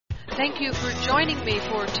Thank you for joining me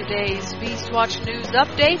for today's Beastwatch News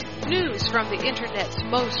Update. News from the Internet's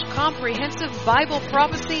most comprehensive Bible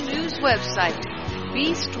prophecy news website,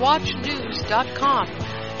 BeastWatchNews.com.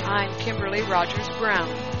 I'm Kimberly Rogers Brown.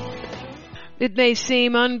 It may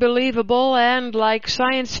seem unbelievable and like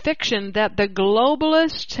science fiction that the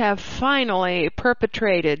globalists have finally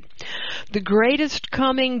perpetrated the greatest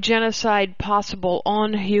coming genocide possible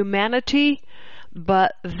on humanity,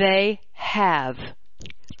 but they have.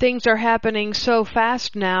 Things are happening so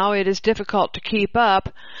fast now, it is difficult to keep up.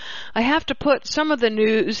 I have to put some of the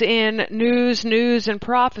news in news, and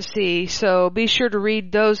prophecy, so be sure to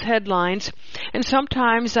read those headlines. And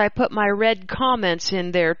sometimes I put my red comments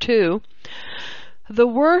in there too. The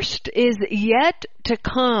worst is yet to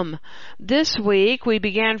come. This week we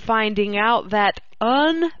began finding out that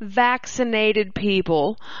unvaccinated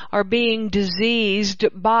people are being diseased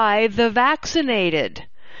by the vaccinated.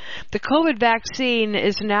 The COVID vaccine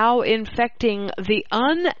is now infecting the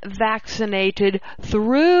unvaccinated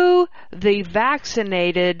through the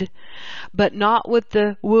vaccinated, but not with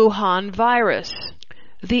the Wuhan virus.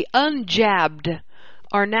 The unjabbed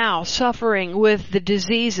are now suffering with the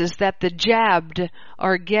diseases that the jabbed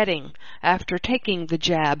are getting after taking the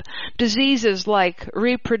jab. Diseases like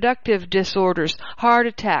reproductive disorders, heart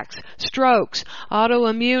attacks, strokes,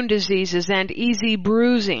 autoimmune diseases, and easy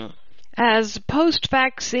bruising. As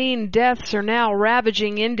post-vaccine deaths are now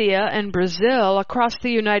ravaging India and Brazil across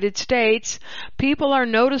the United States, people are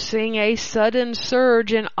noticing a sudden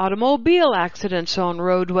surge in automobile accidents on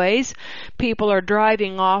roadways. People are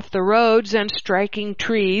driving off the roads and striking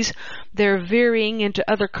trees. They're veering into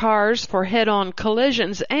other cars for head-on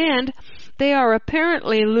collisions, and they are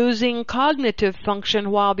apparently losing cognitive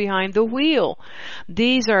function while behind the wheel.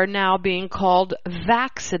 These are now being called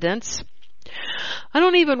vaccidents. I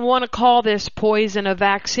don't even want to call this poison a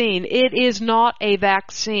vaccine. It is not a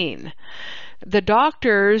vaccine. The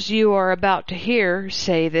doctors you are about to hear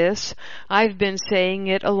say this. I've been saying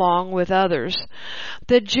it along with others.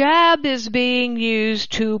 The jab is being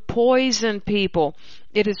used to poison people.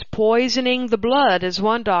 It is poisoning the blood, as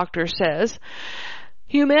one doctor says.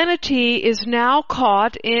 Humanity is now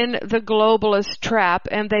caught in the globalist trap,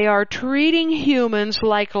 and they are treating humans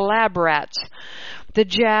like lab rats. The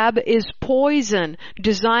jab is poison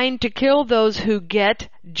designed to kill those who get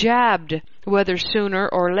jabbed, whether sooner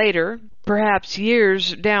or later, perhaps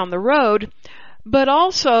years down the road, but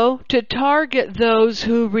also to target those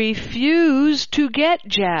who refuse to get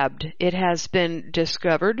jabbed, it has been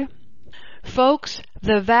discovered. Folks,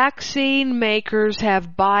 the vaccine makers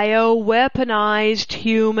have bioweaponized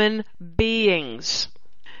human beings.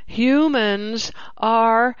 Humans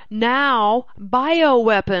are now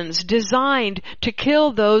bioweapons designed to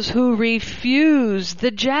kill those who refuse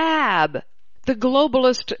the jab. The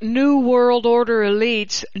globalist New World Order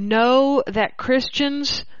elites know that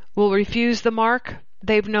Christians will refuse the mark.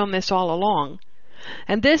 They've known this all along.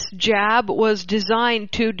 And this jab was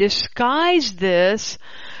designed to disguise this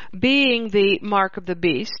being the mark of the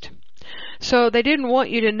beast. So they didn't want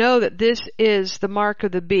you to know that this is the mark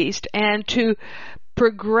of the beast, and to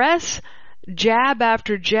progress jab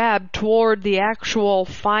after jab toward the actual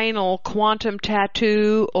final quantum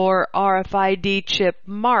tattoo or RFID chip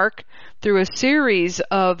mark through a series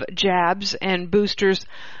of jabs and boosters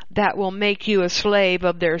that will make you a slave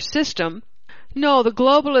of their system. No, the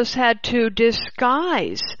globalists had to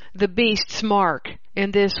disguise the beast's mark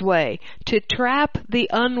in this way to trap the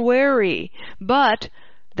unwary, but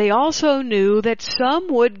they also knew that some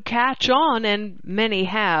would catch on, and many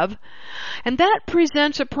have, and that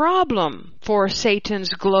presents a problem for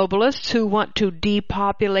Satan's globalists who want to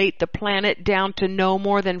depopulate the planet down to no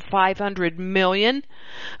more than 500 million,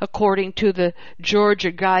 according to the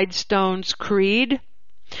Georgia Guidestone's creed.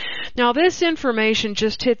 Now, this information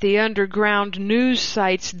just hit the underground news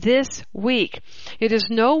sites this week. It is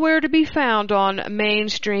nowhere to be found on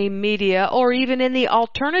mainstream media or even in the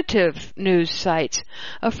alternative news sites.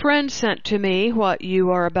 A friend sent to me what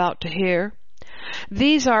you are about to hear.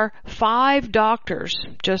 These are 5 doctors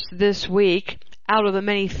just this week out of the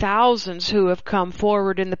many thousands who have come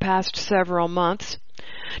forward in the past several months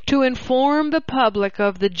to inform the public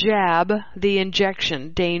of the jab, the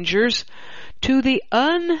injection dangers, to the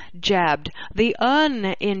unjabbed, the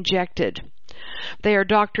uninjected. They are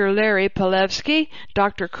Dr. Larry Palevsky,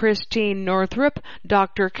 Dr. Christine Northrup,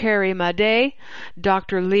 Dr. Carrie Madej,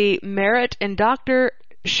 Dr. Lee Merritt, and Dr.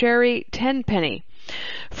 Sherry Tenpenny.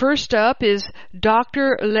 First up is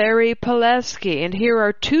Dr. Larry Palevsky, and here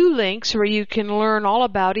are 2 links where you can learn all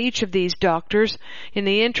about each of these doctors. In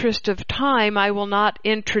the interest of time, I will not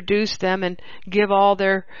introduce them and give all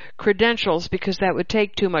their credentials because that would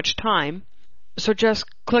take too much time. So just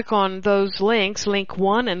click on those links, link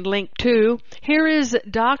 1 and link 2. Here is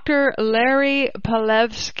Dr. Larry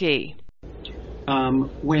Palevsky.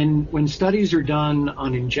 When studies are done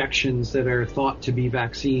on injections that are thought to be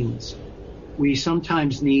vaccines, we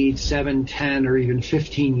sometimes need 7, 10, or even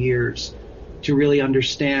 15 years to really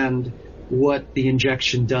understand what the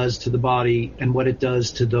injection does to the body and what it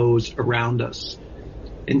does to those around us.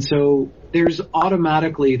 And so there's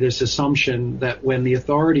automatically this assumption that when the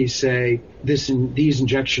authorities say these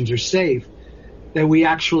injections are safe, that we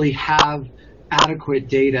actually have adequate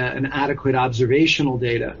data and adequate observational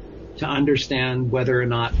data to understand whether or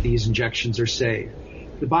not these injections are safe.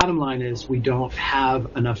 The bottom line is we don't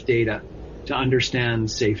have enough data to understand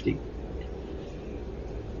safety.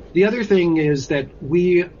 The other thing is that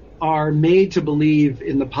we are made to believe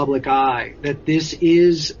in the public eye that this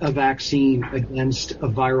is a vaccine against a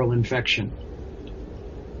viral infection.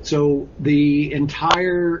 So the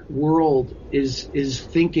entire world is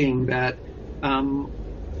thinking that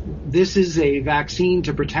this is a vaccine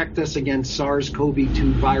to protect us against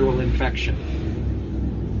SARS-CoV-2 viral infection.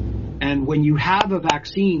 And when you have a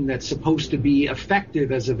vaccine that's supposed to be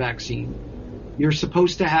effective as a vaccine, you're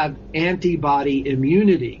supposed to have antibody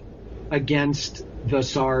immunity against the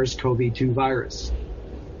SARS-CoV-2 virus.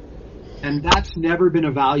 And that's never been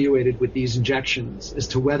evaluated with these injections as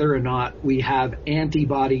to whether or not we have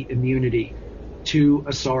antibody immunity to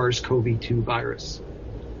a SARS-CoV-2 virus.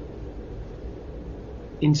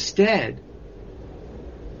 Instead,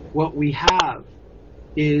 what we have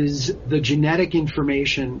is the genetic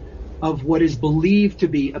information of what is believed to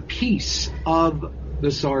be a piece of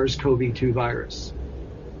the SARS-CoV-2 virus.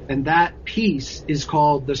 And that piece is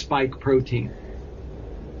called the spike protein.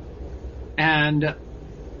 And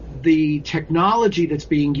the technology that's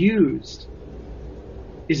being used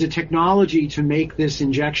is a technology to make this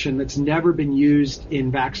injection that's never been used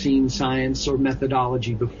in vaccine science or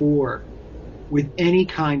methodology before with any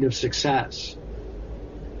kind of success.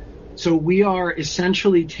 So we are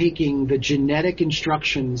essentially taking the genetic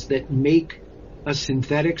instructions that make a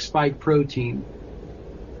synthetic spike protein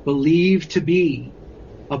believed to be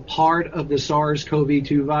a part of the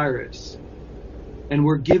SARS-CoV-2 virus, and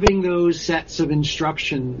we're giving those sets of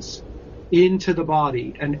instructions into the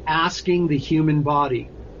body and asking the human body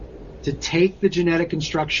to take the genetic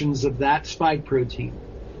instructions of that spike protein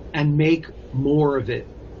and make more of it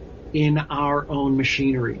in our own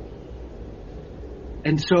machinery.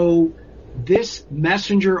 And so this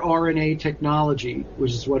messenger RNA technology,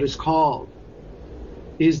 which is what it's called,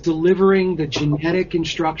 is delivering the genetic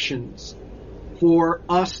instructions for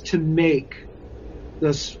us to make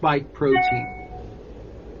the spike protein.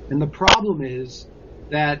 And the problem is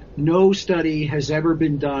that no study has ever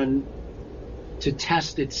been done to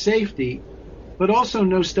test its safety, but also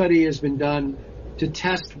no study has been done to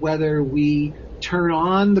test whether we turn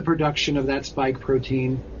on the production of that spike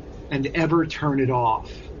protein and ever turn it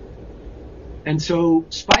off. And so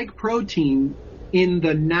spike protein in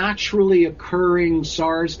the naturally occurring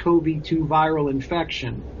SARS-CoV-2 viral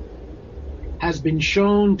infection has been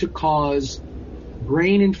shown to cause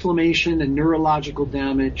brain inflammation and neurological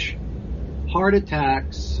damage, heart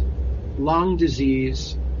attacks, lung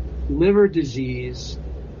disease, liver disease,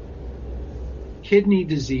 kidney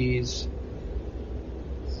disease,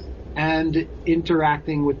 and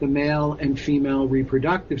interacting with the male and female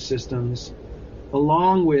reproductive systems,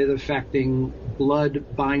 along with affecting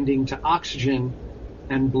blood binding to oxygen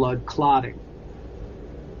and blood clotting.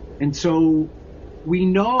 And so we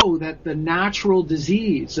know that the natural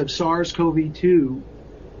disease of SARS-CoV-2,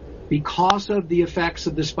 because of the effects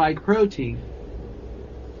of the spike protein,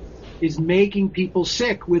 is making people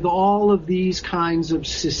sick with all of these kinds of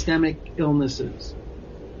systemic illnesses.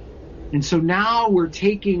 And so now we're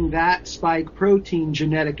taking that spike protein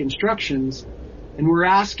genetic instructions and we're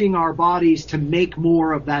asking our bodies to make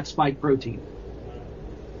more of that spike protein.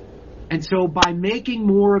 And so by making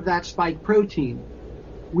more of that spike protein,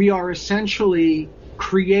 we are essentially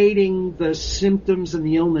creating the symptoms and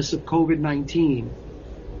the illness of COVID-19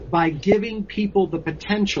 by giving people the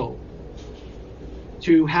potential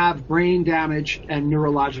to have brain damage and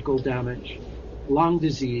neurological damage, lung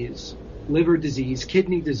disease, liver disease,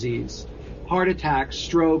 kidney disease, heart attacks,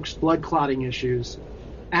 strokes, blood clotting issues,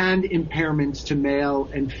 and impairments to male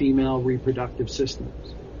and female reproductive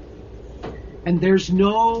systems. And there's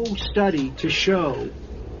no study to show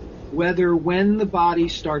whether when the body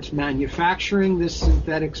starts manufacturing this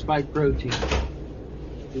synthetic spike protein,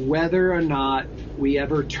 whether or not we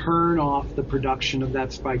ever turn off the production of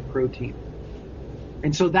that spike protein.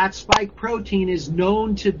 And so that spike protein is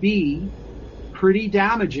known to be pretty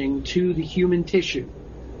damaging to the human tissue.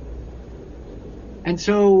 And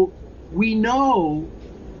so we know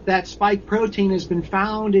that spike protein has been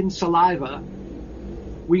found in saliva.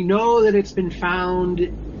 We know that it's been found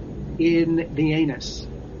in the anus.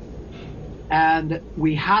 And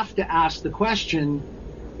we have to ask the question,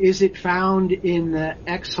 is it found in the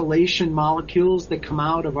exhalation molecules that come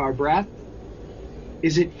out of our breath?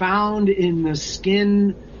 Is it found in the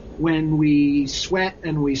skin when we sweat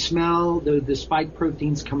and we smell, the spike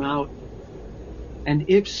proteins come out? And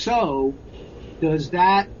if so, does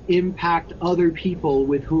that impact other people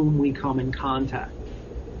with whom we come in contact?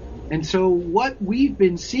 And so what we've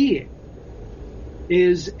been seeing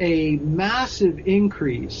is a massive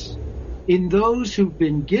increase in those who've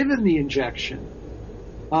been given the injection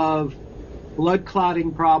of blood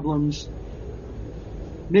clotting problems,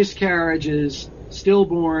 miscarriages,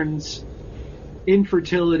 stillborns,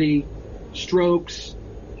 infertility, strokes,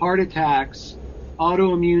 heart attacks,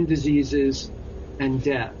 autoimmune diseases, and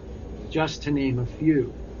death, just to name a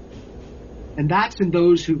few. And that's in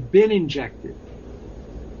those who've been injected.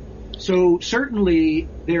 So certainly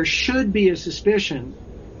there should be a suspicion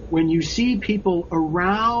when you see people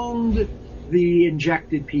around the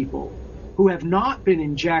injected people who have not been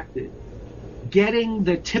injected getting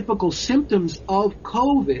the typical symptoms of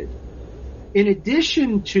COVID, in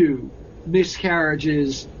addition to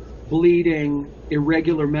miscarriages, bleeding,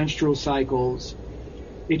 irregular menstrual cycles.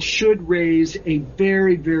 It should raise a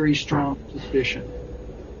very, very strong suspicion.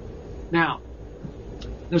 Now,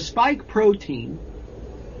 the spike protein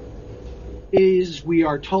is, we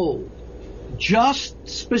are told, just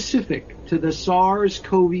specific to the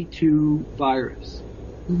SARS-CoV-2 virus.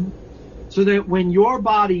 Mm-hmm. So that when your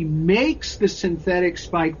body makes the synthetic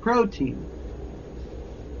spike protein,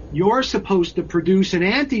 you're supposed to produce an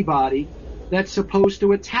antibody that's supposed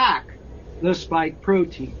to attack the spike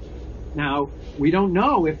protein. Now, we don't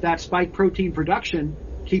know if that spike protein production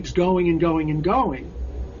keeps going and going and going.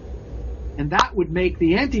 And that would make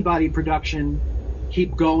the antibody production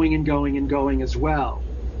keep going and going and going as well.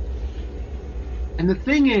 And the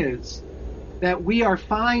thing is that we are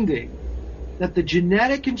finding that the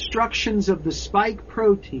genetic instructions of the spike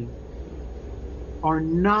protein are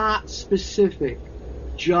not specific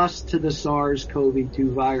just to the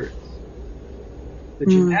SARS-CoV-2 virus. The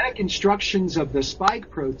genetic instructions of the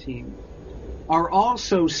spike protein are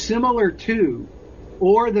also similar to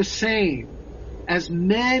or the same as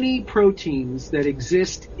many proteins that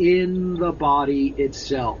exist in the body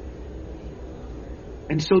itself.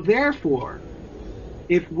 And so therefore,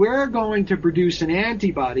 if we're going to produce an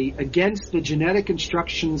antibody against the genetic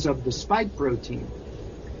instructions of the spike protein,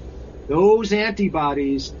 those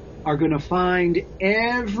antibodies are going to find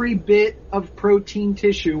every bit of protein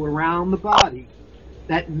tissue around the body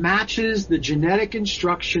that matches the genetic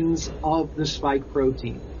instructions of the spike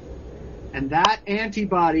protein. And that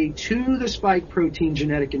antibody to the spike protein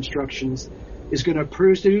genetic instructions is going to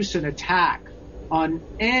produce an attack on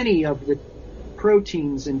any of the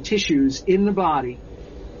proteins and tissues in the body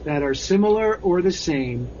that are similar or the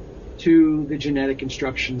same to the genetic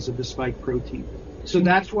instructions of the spike protein. So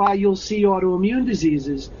that's why you'll see autoimmune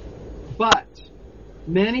diseases. But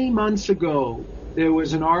many months ago, there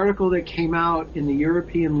was an article that came out in the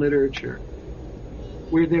European literature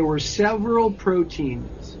where there were several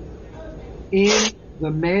proteins in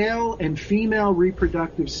the male and female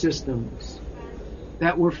reproductive systems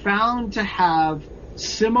that were found to have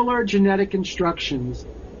similar genetic instructions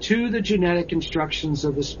to the genetic instructions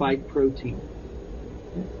of the spike protein.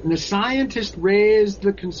 And the scientists raised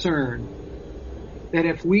the concern that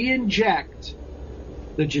if we inject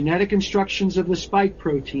the genetic instructions of the spike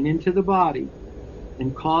protein into the body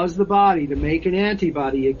and cause the body to make an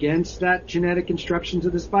antibody against that genetic instructions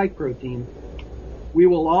of the spike protein, we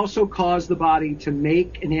will also cause the body to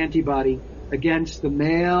make an antibody against the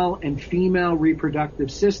male and female reproductive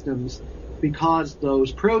systems, because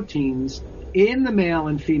those proteins in the male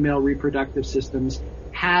and female reproductive systems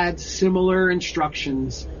had similar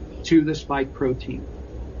instructions to the spike protein.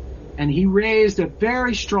 And he raised a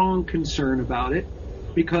very strong concern about it,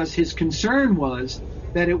 because his concern was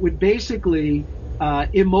that it would basically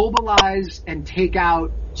immobilize and take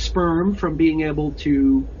out sperm from being able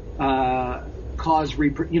to cause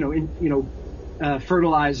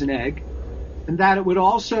fertilize an egg, and that it would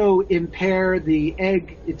also impair the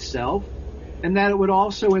egg itself, and that it would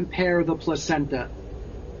also impair the placenta.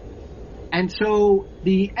 And so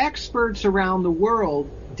the experts around the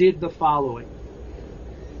world did the following.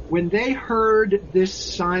 When they heard this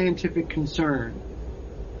scientific concern,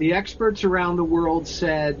 the experts around the world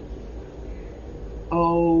said,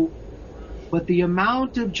 oh, but the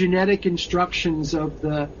amount of genetic instructions of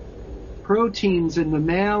the proteins in the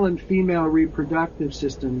male and female reproductive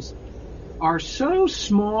systems are so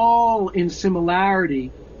small in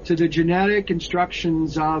similarity to the genetic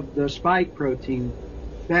instructions of the spike protein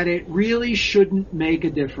that it really shouldn't make a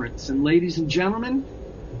difference. And ladies and gentlemen,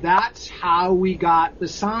 that's how we got the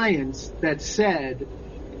science that said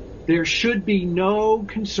there should be no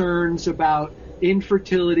concerns about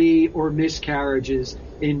infertility or miscarriages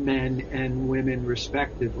in men and women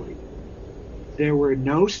respectively. There were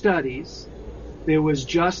no studies. There was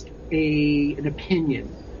just an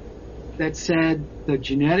opinion that said the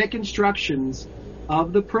genetic instructions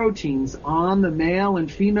of the proteins on the male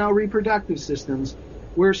and female reproductive systems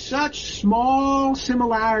were such small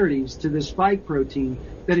similarities to the spike protein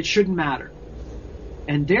that it shouldn't matter.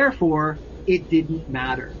 And therefore, it didn't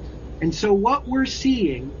matter. And so what we're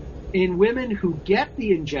seeing in women who get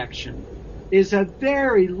the injection is a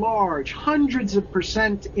very large, hundreds of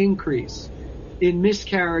 % increase in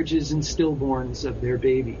miscarriages and stillborns of their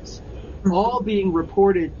babies, all being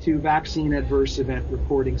reported to vaccine adverse event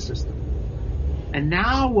reporting system. And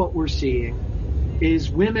now what we're seeing is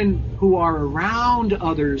women who are around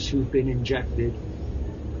others who've been injected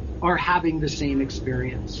are having the same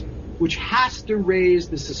experience, which has to raise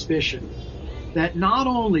the suspicion that not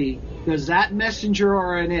only does that messenger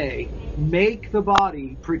RNA make the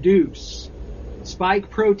body produce spike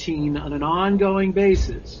protein on an ongoing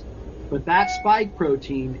basis, but that spike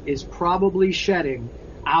protein is probably shedding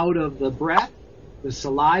out of the breath, the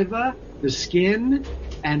saliva, the skin,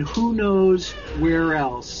 and who knows where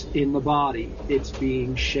else in the body it's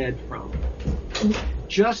being shed from.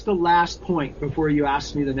 Just a last point before you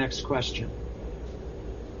ask me the next question.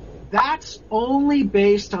 That's only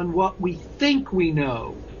based on what we think we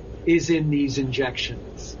know is in these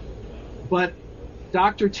injections. But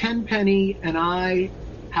Dr. Tenpenny and I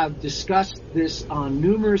have discussed this on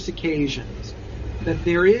numerous occasions, that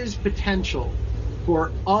there is potential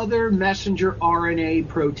for other messenger RNA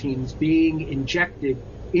proteins being injected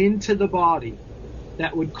into the body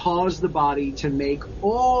that would cause the body to make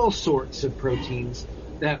all sorts of proteins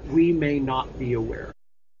that we may not be aware of.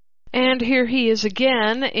 And here he is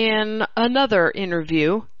again in another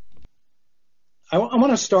interview. I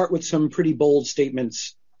want to start with some pretty bold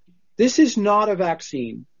statements. This is not a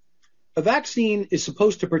vaccine. A vaccine is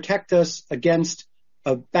supposed to protect us against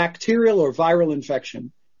a bacterial or viral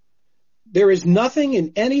infection. There is nothing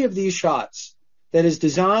in any of these shots that is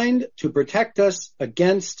designed to protect us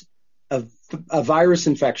against a virus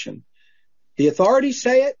infection. The authorities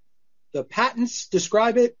say it. The patents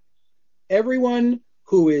describe it. Everyone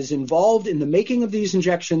who is involved in the making of these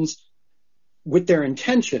injections with their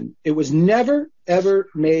intention, it was never, ever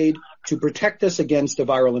made to protect us against a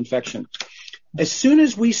viral infection. As soon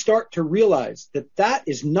as we start to realize that that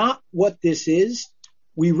is not what this is,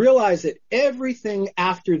 we realize that everything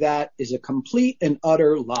after that is a complete and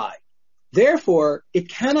utter lie. Therefore, it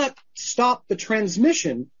cannot stop the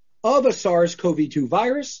transmission of a SARS-CoV-2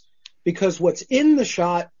 virus because what's in the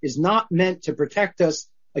shot is not meant to protect us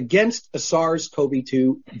against a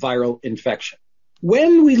SARS-CoV-2 viral infection.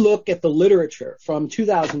 When we look at the literature from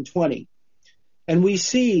 2020 and we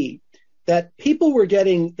see that people were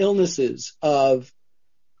getting illnesses of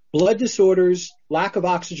blood disorders, lack of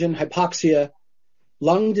oxygen, hypoxia,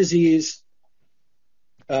 lung disease,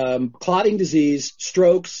 clotting disease,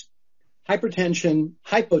 strokes, hypertension,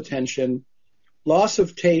 hypotension, loss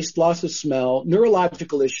of taste, loss of smell,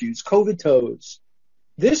 neurological issues, COVID toes.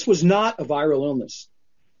 This was not a viral illness.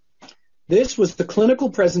 This was the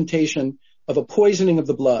clinical presentation of a poisoning of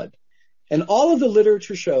the blood. And all of the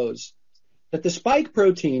literature shows that the spike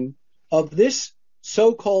protein of this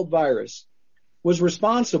so-called virus was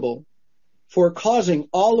responsible for causing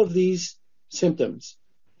all of these symptoms: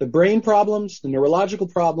 the brain problems, the neurological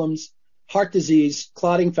problems, heart disease,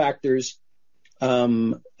 clotting factors,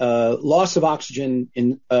 loss of oxygen,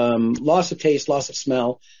 loss of taste, loss of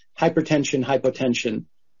smell, hypertension, hypotension.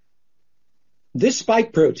 This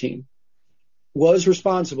spike protein was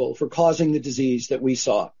responsible for causing the disease that we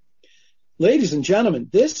saw. Ladies and gentlemen,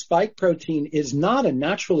 this spike protein is not a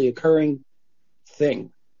naturally occurring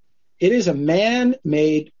thing. It is a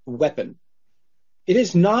man-made weapon. It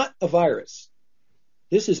is not a virus.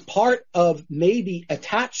 This is part of maybe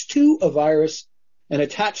attached to a virus and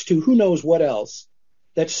attached to who knows what else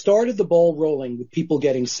that started the ball rolling with people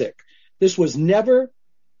getting sick. This was never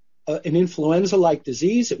an influenza-like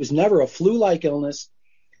disease. It was never a flu-like illness.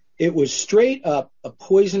 It was straight up a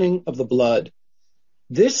poisoning of the blood.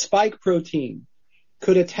 This spike protein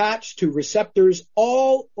could attach to receptors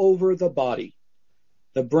all over the body: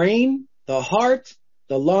 the brain, the heart,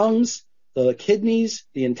 the lungs, the kidneys,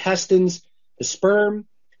 the intestines, the sperm,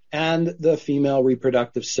 and the female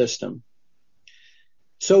reproductive system.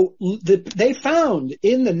 So they found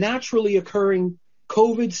in the naturally occurring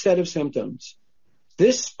COVID set of symptoms,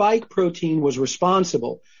 this spike protein was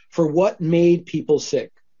responsible for what made people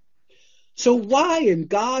sick. So why in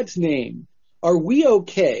God's name are we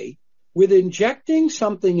okay with injecting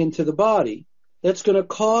something into the body that's going to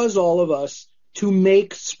cause all of us to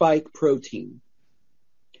make spike protein?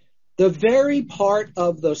 The very part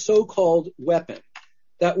of the so-called weapon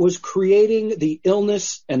that was creating the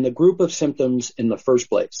illness and the group of symptoms in the first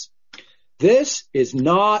place. This is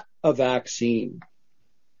not a vaccine.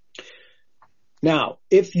 Now,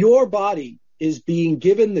 if your body is being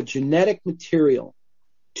given the genetic material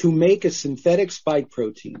to make a synthetic spike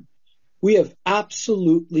protein, we have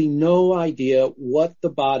absolutely no idea what the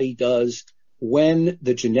body does when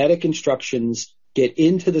the genetic instructions get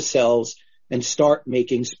into the cells and start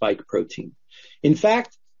making spike protein. In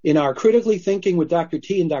fact, in our Critically Thinking with Dr.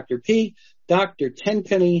 T and Dr. P, Dr.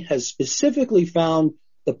 Tenpenny has specifically found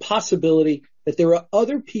the possibility that there are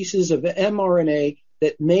other pieces of mRNA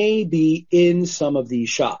that may be in some of these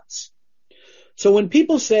shots. So when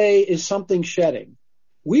people say, is something shedding,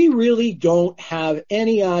 we really don't have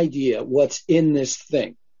any idea what's in this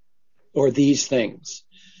thing or these things.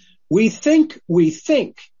 We think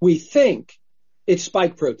it's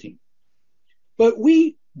spike protein, but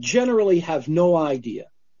we generally have no idea.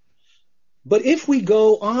 But if we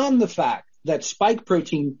go on the fact that spike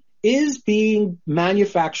protein is being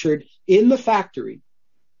manufactured in the factory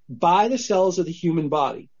by the cells of the human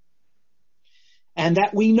body, and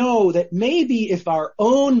that we know that maybe if our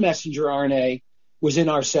own messenger RNA was in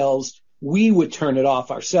our cells, we would turn it off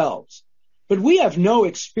ourselves. But we have no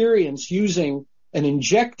experience using an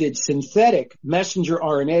injected synthetic messenger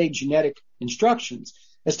RNA genetic instructions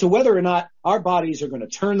as to whether or not our bodies are going to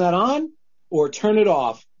turn that on or turn it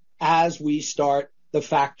off as we start the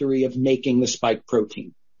factory of making the spike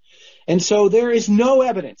protein. And so there is no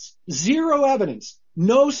evidence, zero evidence,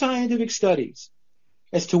 no scientific studies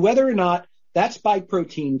as to whether or not that spike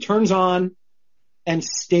protein turns on and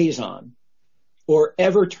stays on or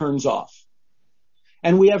ever turns off.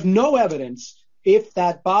 And we have no evidence if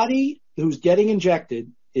that body who's getting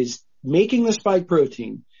injected is making the spike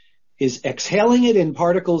protein, is exhaling it in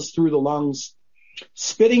particles through the lungs,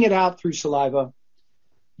 spitting it out through saliva,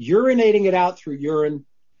 urinating it out through urine,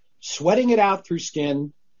 sweating it out through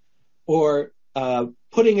skin, or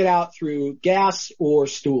putting it out through gas or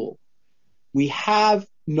stool. We have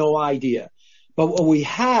no idea. But what we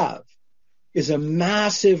have is a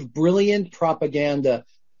massive, brilliant propaganda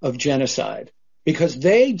of genocide, because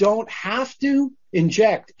they don't have to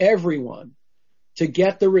inject everyone to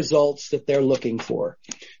get the results that they're looking for.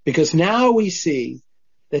 Because now we see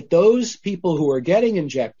that those people who are getting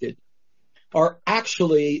injected are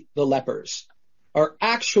actually the lepers, are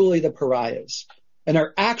actually the pariahs, and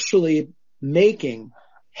are actually making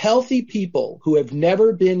healthy people who have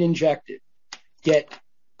never been injected get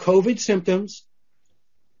COVID symptoms,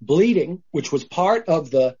 bleeding, which was part of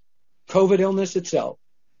the COVID illness itself,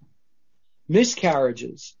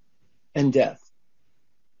 miscarriages, and death.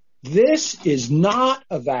 This is not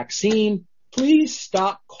a vaccine. Please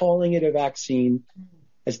stop calling it a vaccine.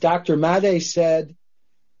 As Dr. Madej said,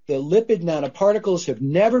 the lipid nanoparticles have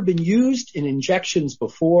never been used in injections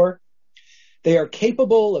before. They are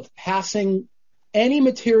capable of passing any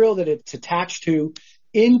material that it's attached to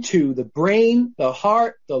into the brain, the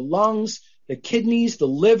heart, the lungs, the kidneys, the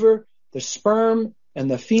liver, the sperm,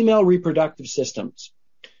 and the female reproductive systems.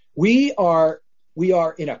 We are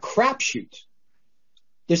in a crapshoot.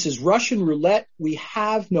 This is Russian roulette. We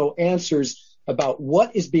have no answers about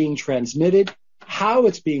what is being transmitted, how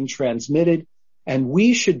it's being transmitted, and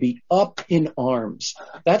we should be up in arms.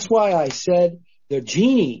 That's why I said the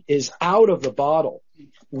genie is out of the bottle.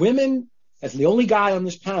 Women, as the only guy on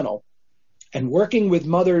this panel, and working with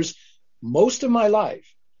mothers most of my life,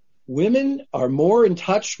 women are more in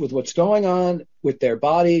touch with what's going on with their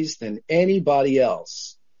bodies than anybody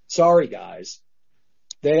else. Sorry, guys.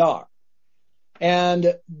 They are.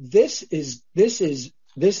 And this is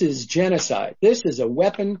genocide. This is a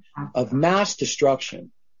weapon of mass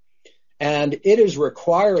destruction. And it is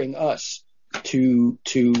requiring us to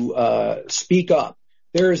speak up.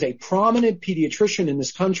 There is a prominent pediatrician in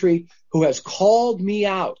this country who has called me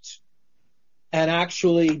out and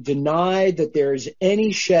actually denied that there is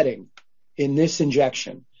any shedding in this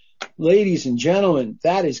injection. Ladies and gentlemen,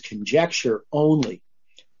 that is conjecture only.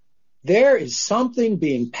 There is something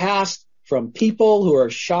being passed from people who are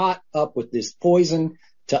shot up with this poison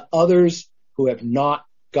to others who have not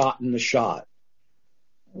gotten the shot.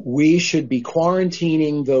 We should be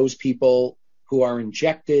quarantining those people who are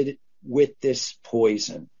injected with this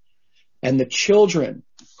poison. And the children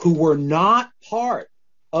who were not part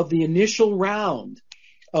of the initial round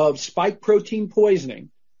of spike protein poisoning,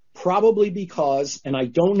 probably because, and I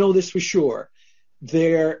don't know this for sure,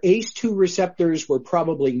 their ACE2 receptors were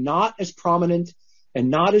probably not as prominent and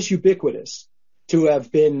not as ubiquitous to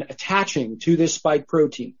have been attaching to this spike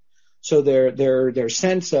protein. So their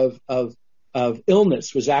sense of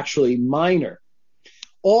illness was actually minor.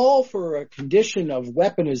 All for a condition of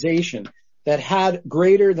weaponization that had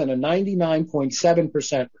greater than a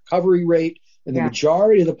 99.7% recovery rate in the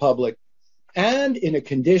majority of the public, and in a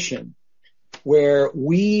condition where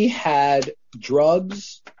we had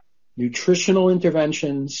drugs, nutritional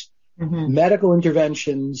interventions, medical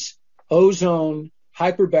interventions, ozone,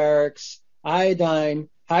 hyperbarics, iodine,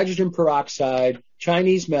 hydrogen peroxide,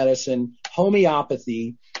 Chinese medicine,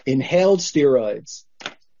 homeopathy, inhaled steroids,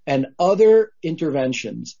 and other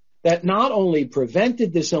interventions that not only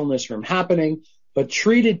prevented this illness from happening, but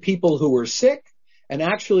treated people who were sick and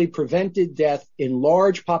actually prevented death in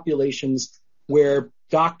large populations where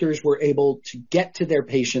doctors were able to get to their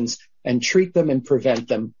patients and treat them and prevent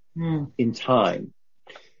them in time.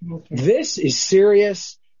 Okay. This is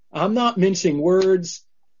serious. I'm not mincing words.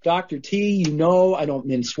 Dr. T, you know I don't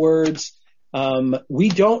mince words. We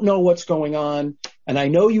don't know what's going on, and I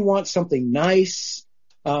know you want something nice.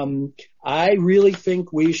 I really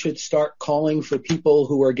think we should start calling for people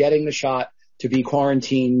who are getting the shot to be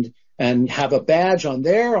quarantined and have a badge on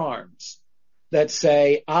their arms that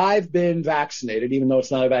say, I've been vaccinated, even though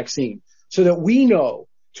it's not a vaccine, so that we know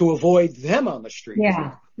to avoid them on the street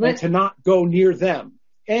and to not go near them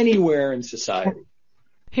anywhere in society.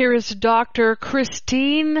 Here is Dr.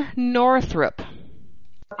 Christine Northrup.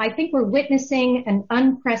 I think we're witnessing an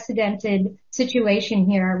unprecedented situation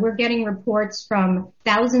here. We're getting reports from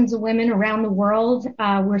thousands of women around the world.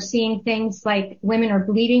 We're seeing things like women are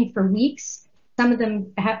bleeding for weeks. Some of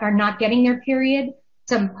them are not getting their period.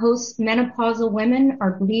 Some postmenopausal women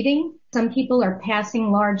are bleeding. Some people are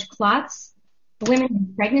passing large clots. Women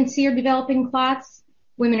in pregnancy are developing clots.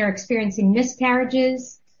 Women are experiencing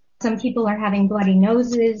miscarriages. Some people are having bloody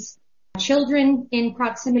noses. Children in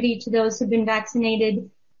proximity to those who've been vaccinated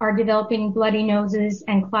are developing bloody noses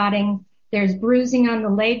and clotting. There's bruising on the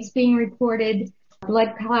legs being reported,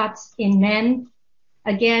 blood clots in men.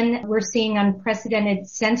 Again, we're seeing unprecedented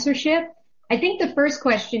censorship. I think the first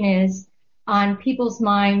question is on people's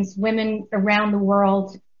minds, women around the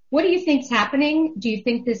world. What do you think's happening? Do you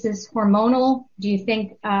think this is hormonal? Do you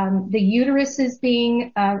think the uterus is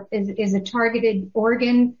being is a targeted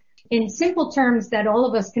organ? In simple terms that all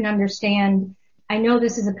of us can understand, I know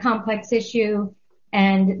this is a complex issue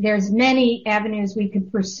and there's many avenues we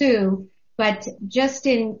could pursue, but just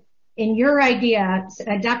in your idea,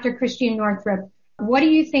 Dr. Christine Northrup, what do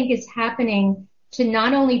you think is happening to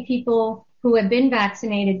not only people who have been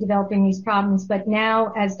vaccinated developing these problems, but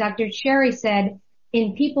now, as Dr. Sherry said,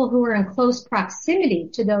 in people who are in close proximity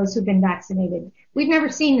to those who've been vaccinated? We've never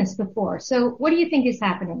seen this before. So what do you think is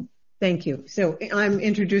happening? Thank you. So I'm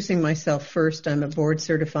introducing myself first. I'm a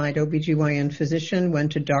board-certified OBGYN physician,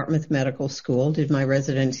 went to Dartmouth Medical School, did my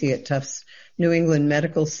residency at Tufts New England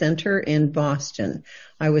Medical Center in Boston.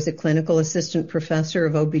 I was a clinical assistant professor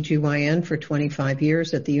of OBGYN for 25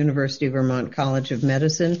 years at the University of Vermont College of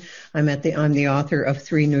Medicine. I'm the author of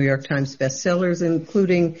 3 New York Times bestsellers,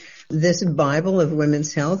 including this Bible of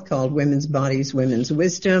women's health called Women's Bodies, Women's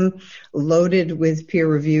Wisdom, loaded with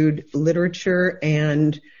peer-reviewed literature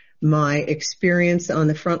and my experience on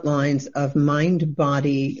the front lines of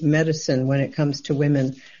mind-body medicine when it comes to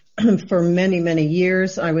women. For many, many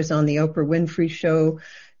years, I was on the Oprah Winfrey Show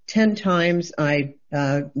 10 times. I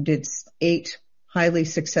did 8 highly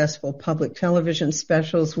successful public television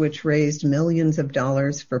specials, which raised millions of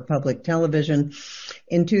dollars for public television.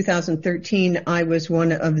 In 2013, I was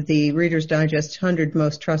one of the Reader's Digest 100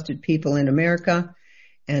 Most Trusted People in America.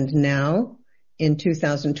 And now, in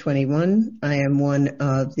 2021, I am one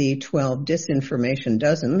of the 12 disinformation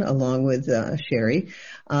dozen, along with Sherry,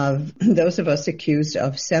 of those of us accused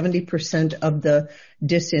of 70% of the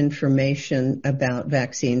disinformation about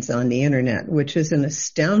vaccines on the internet, which is an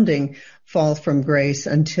astounding fall from grace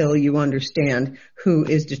until you understand who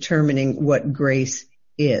is determining what grace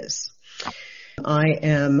is. I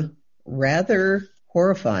am rather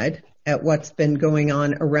horrified at what's been going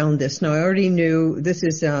on around this. Now, I already knew this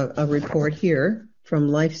is a report here from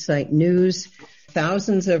LifeSite News.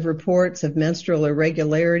 Thousands of reports of menstrual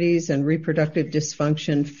irregularities and reproductive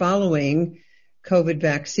dysfunction following COVID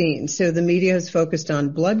vaccines. So the media has focused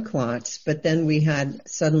on blood clots, but then we had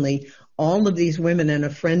suddenly all of these women, and a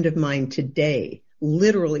friend of mine today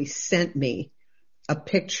literally sent me a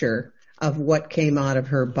picture of what came out of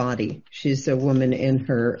her body. She's a woman in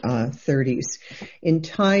her 30s.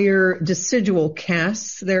 Entire decidual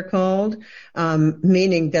casts, they're called,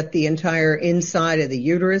 meaning that the entire inside of the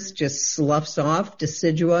uterus just sloughs off.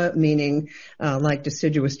 Decidua, meaning like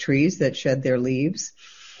deciduous trees that shed their leaves.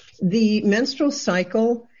 The menstrual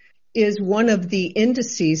cycle is one of the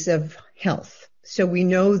indices of health. So we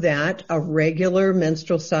know that a regular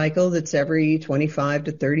menstrual cycle that's every 25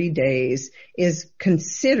 to 30 days is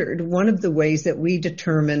considered one of the ways that we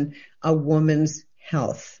determine a woman's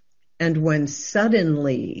health. And when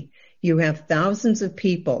suddenly you have thousands of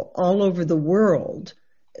people all over the world,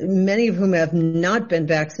 many of whom have not been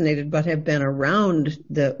vaccinated but have been around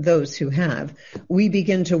those who have, we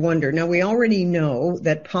begin to wonder. Now, we already know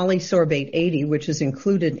that polysorbate 80, which is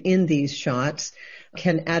included in these shots,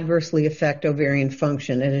 can adversely affect ovarian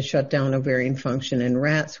function. It has shut down ovarian function in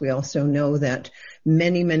rats. We also know that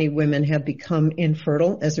many, many women have become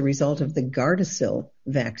infertile as a result of the Gardasil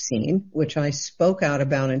vaccine, which I spoke out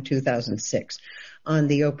about in 2006 on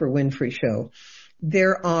the Oprah Winfrey Show.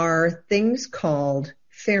 There are things called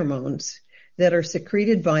pheromones that are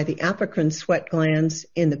secreted by the apocrine sweat glands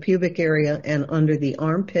in the pubic area and under the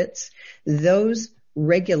armpits. Those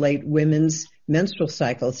regulate women's menstrual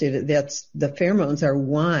cycles. That's the pheromones are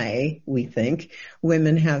why we think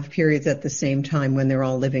women have periods at the same time when they're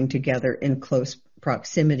all living together in close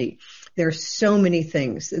proximity. There are so many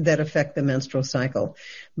things that affect the menstrual cycle,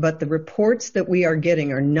 but the reports that we are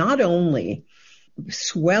getting are not only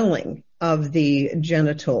swelling of the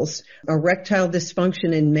genitals, erectile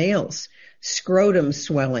dysfunction in males, scrotum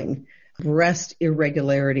swelling, breast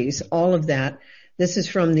irregularities, all of that. This is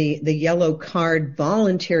from the Yellow Card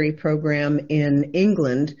voluntary program in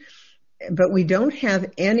England, but we don't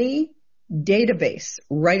have any database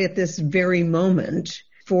right at this very moment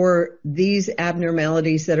for these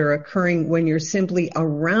abnormalities that are occurring when you're simply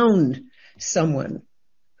around someone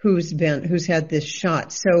who's had this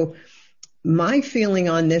shot. So my feeling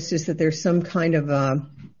on this is that there's some kind of a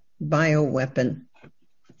bioweapon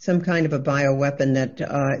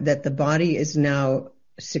that the body is now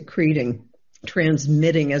secreting,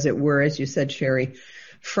 transmitting, as it were, as you said, Sherry,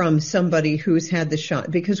 from somebody who's had the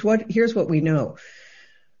shot. Because here's what we know.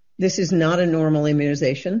 This is not a normal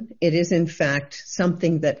immunization. It is, in fact,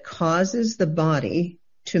 something that causes the body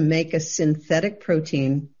to make a synthetic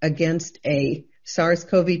protein against a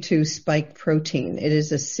SARS-CoV-2 spike protein. It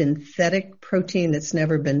is a synthetic protein that's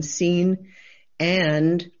never been seen,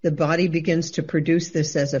 and the body begins to produce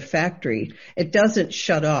this as a factory. It doesn't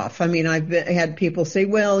shut off. I mean, I've had people say,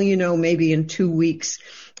 well, maybe in 2 weeks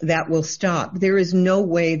that will stop. There is no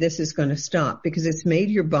way this is going to stop because it's made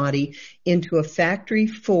your body into a factory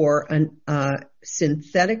for a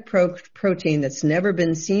synthetic protein that's never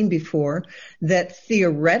been seen before that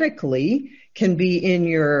theoretically can be in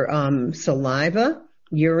your saliva,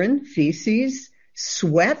 urine, feces,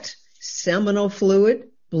 sweat, seminal fluid,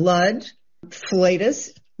 blood,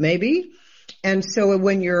 flatus, maybe. And so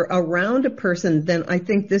when you're around a person, then I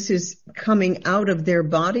think this is coming out of their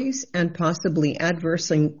bodies and possibly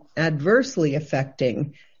adversely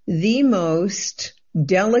affecting the most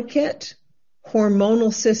delicate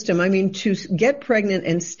hormonal system. I mean, to get pregnant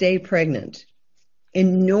and stay pregnant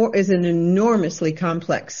is an enormously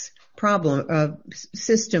complex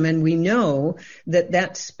system. And we know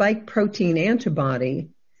that spike protein antibody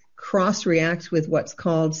cross-reacts with what's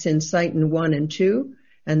called syncytin 1 and 2.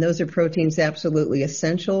 And those are proteins absolutely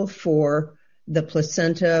essential for the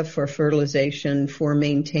placenta, for fertilization, for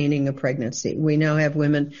maintaining a pregnancy. We now have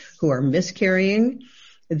women who are miscarrying.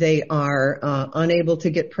 They are unable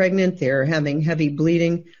to get pregnant. They're having heavy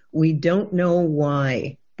bleeding. We don't know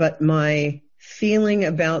why, but my feeling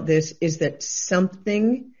about this is that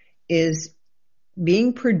something is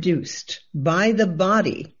being produced by the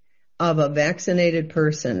body of a vaccinated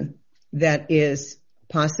person that is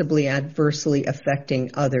possibly adversely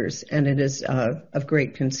affecting others, and it is of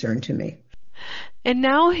great concern to me. And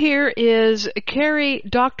now here is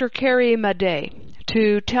Dr. Carrie Madej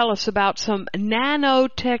to tell us about some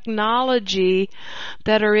nanotechnology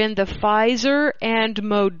that are in the Pfizer and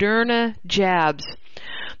Moderna jabs.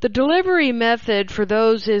 The delivery method for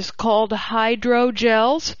those is called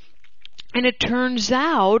hydrogels. And it turns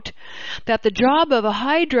out that the job of a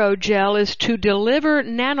hydrogel is to deliver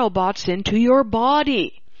nanobots into your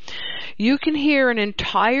body. You can hear an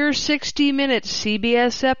entire 60-minute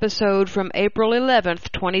CBS episode from April 11th,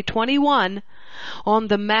 2021 on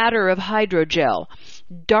the matter of hydrogel.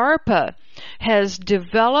 DARPA has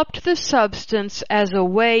developed the substance as a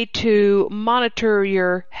way to monitor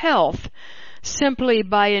your health simply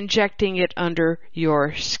by injecting it under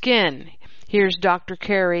your skin. Here's Dr.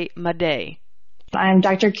 Carrie Madej. I'm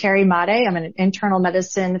Dr. Carrie Made. I'm an internal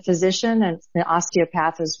medicine physician and an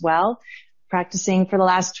osteopath as well, practicing for the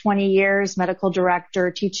last 20 years, medical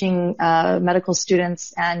director, teaching medical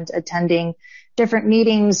students and attending different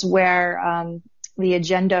meetings where the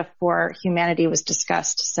agenda for humanity was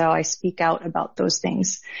discussed. So I speak out about those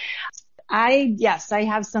things. I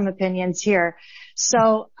have some opinions here.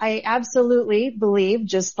 So I absolutely believe,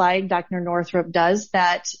 just like Dr. Northrup does,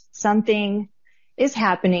 that something is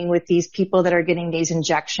happening with these people that are getting these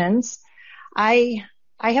injections. I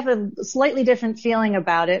have a slightly different feeling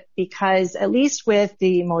about it because at least with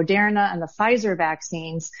the Moderna and the Pfizer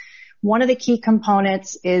vaccines, one of the key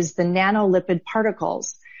components is the nanolipid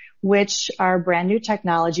particles, which are brand new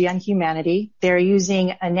technology on humanity. They're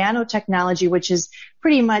using a nanotechnology, which is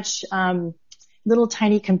pretty much little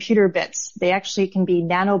tiny computer bits. They actually can be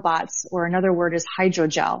nanobots, or another word is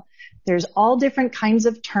hydrogel. There's all different kinds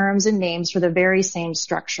of terms and names for the very same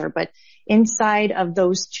structure, but inside of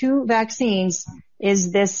those two vaccines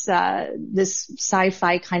is this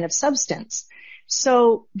sci-fi kind of substance.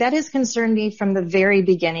 So that has concerned me from the very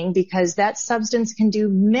beginning because that substance can do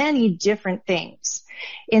many different things.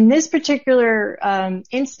 In this particular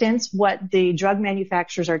instance, what the drug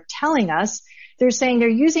manufacturers are telling us, they're saying they're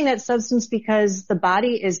using that substance because the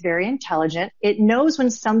body is very intelligent. It knows when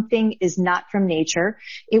something is not from nature.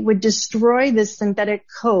 It would destroy this synthetic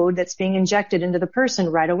code that's being injected into the person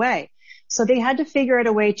right away. So they had to figure out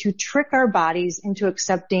a way to trick our bodies into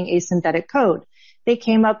accepting a synthetic code. They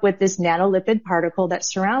came up with this nanolipid particle that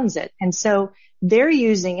surrounds it. And so they're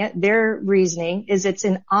using it. Their reasoning is it's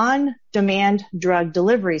an on-demand drug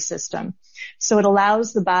delivery system. So it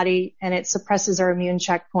allows the body and it suppresses our immune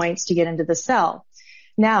checkpoints to get into the cell.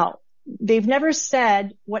 Now, they've never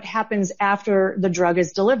said what happens after the drug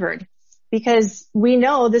is delivered because we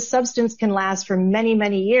know this substance can last for many,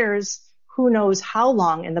 many years, who knows how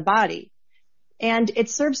long in the body. And it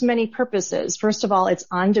serves many purposes. First of all, it's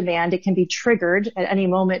on demand. It can be triggered at any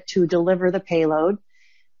moment to deliver the payload.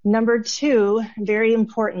 Number two, very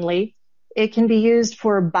importantly, it can be used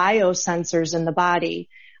for biosensors in the body.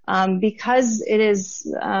 Because it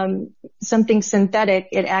is something synthetic,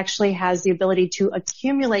 it actually has the ability to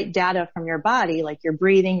accumulate data from your body, like your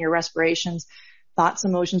breathing, your respirations, thoughts,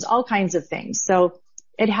 emotions, all kinds of things. So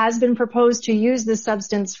it has been proposed to use this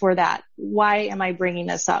substance for that. Why am I bringing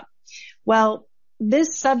this up? Well,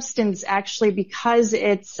 this substance actually, because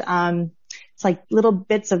it's like little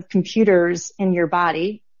bits of computers in your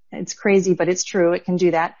body. It's crazy, but it's true. It can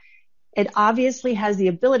do that. It obviously has the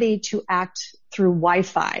ability to act through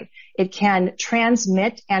Wi-Fi. It can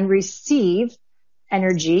transmit and receive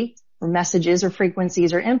energy or messages or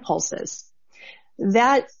frequencies or impulses.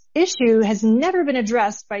 That issue has never been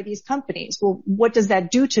addressed by these companies. Well, what does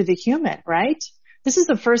that do to the human, right? This is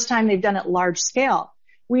the first time they've done it large scale.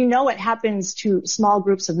 We know what happens to small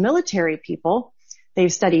groups of military people.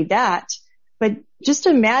 They've studied that. But just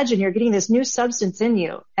imagine you're getting this new substance in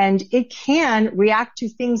you and it can react to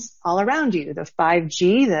things all around you, the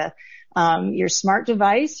 5G, your smart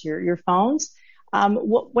device, your phones.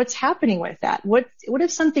 What's happening with that? What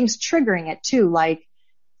if something's triggering it too, like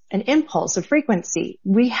an impulse, a frequency?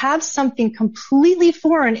 We have something completely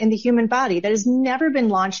foreign in the human body that has never been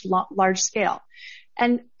launched large scale.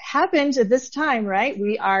 And happened at this time, right?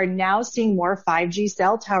 We are now seeing more 5G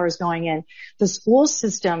cell towers going in. The school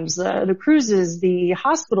systems, the cruises, the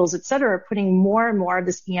hospitals, et cetera, are putting more and more of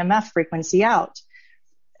this EMF frequency out.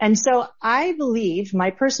 And so I believe,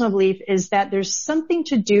 my personal belief is that there's something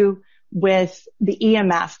to do with the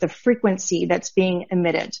EMF, the frequency that's being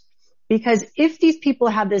emitted. Because if these people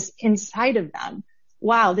have this inside of them,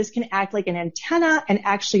 wow, this can act like an antenna and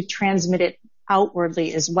actually transmit it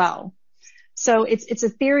outwardly as well. So it's a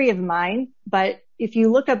theory of mine, but if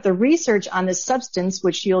you look up the research on this substance,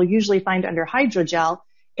 which you'll usually find under hydrogel,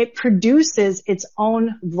 it produces its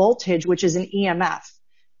own voltage, which is an EMF,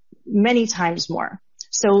 many times more.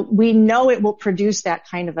 So we know it will produce that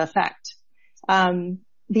kind of effect.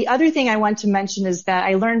 The other thing I want to mention is that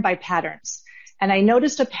I learned by patterns. And I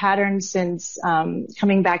noticed a pattern since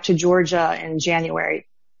coming back to Georgia in January.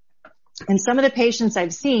 And some of the patients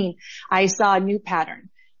I've seen, I saw a new pattern.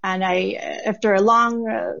 And after a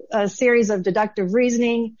long series of deductive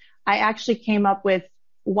reasoning, I actually came up with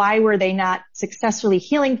why were they not successfully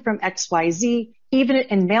healing from XYZ. Even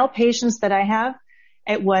in male patients that I have,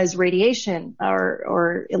 it was radiation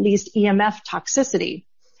or at least EMF toxicity.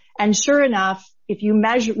 And sure enough,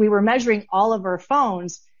 we were measuring all of our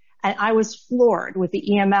phones, and I was floored with the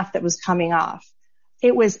EMF that was coming off.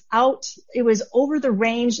 It was over the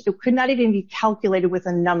range. It could not even be calculated with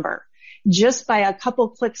a number, just by a couple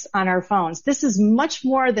clicks on our phones. This is much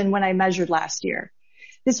more than when I measured last year.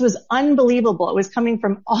 This was unbelievable. It was coming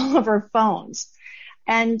from all of our phones.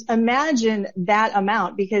 And imagine that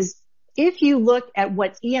amount, because if you look at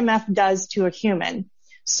what EMF does to a human,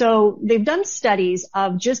 so they've done studies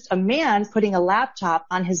of just a man putting a laptop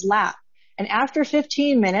on his lap, and after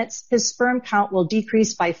 15 minutes, his sperm count will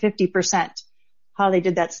decrease by 50%. How they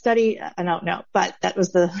did that study, I don't know, but that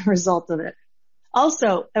was the result of it.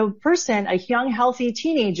 Also, a young, healthy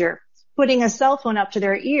teenager, putting a cell phone up to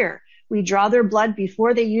their ear. We draw their blood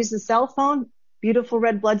before they use the cell phone, beautiful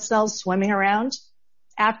red blood cells swimming around.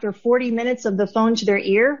 After 40 minutes of the phone to their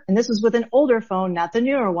ear, and this was with an older phone, not the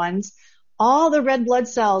newer ones, all the red blood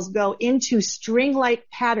cells go into string-like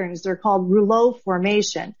patterns. They're called rouleau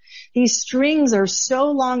formation. These strings are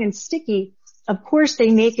so long and sticky, of course,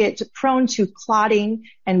 they make it prone to clotting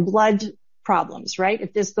and blood problems, right?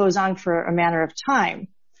 If this goes on for a matter of time.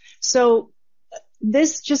 So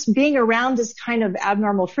this just being around this kind of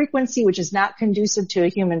abnormal frequency, which is not conducive to a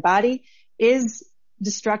human body, is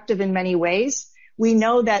destructive in many ways. We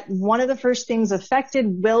know that one of the first things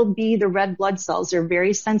affected will be the red blood cells. They're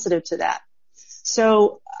very sensitive to that.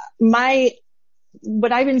 So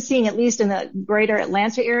what I've been seeing, at least in the greater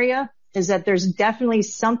Atlanta area, is that there's definitely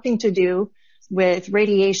something to do with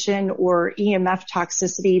radiation or EMF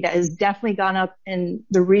toxicity that has definitely gone up in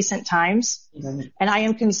the recent times. Mm-hmm. And I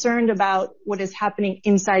am concerned about what is happening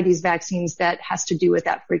inside these vaccines that has to do with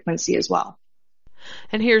that frequency as well.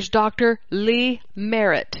 And here's Dr. Lee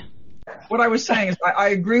Merritt. What I was saying is I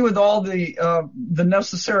agree with all the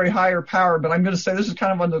necessary higher power, but I'm going to say this is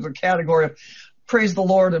kind of under the category of praise the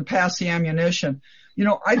Lord and pass the ammunition. You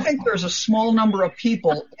know, I think there's a small number of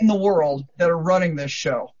people in the world that are running this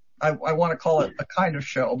show. I want to call it a kind of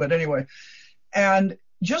show, but anyway. And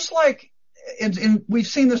just like we've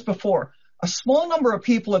seen this before, a small number of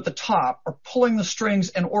people at the top are pulling the strings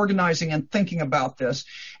and organizing and thinking about this.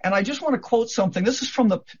 And I just want to quote something. This is from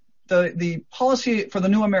the policy for the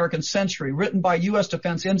new American century, written by U.S.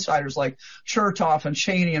 defense insiders like Chertoff and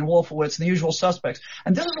Cheney and Wolfowitz and the usual suspects.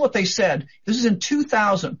 And this is what they said. This is in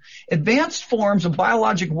 2000. Advanced forms of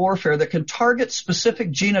biologic warfare that can target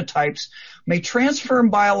specific genotypes may transform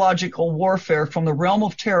biological warfare from the realm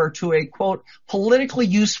of terror to a, quote, politically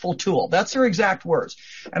useful tool. That's their exact words.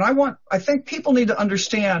 And I think people need to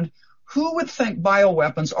understand who would think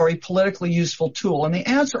bioweapons are a politically useful tool. And the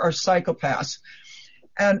answer are psychopaths.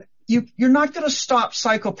 And you're not going to stop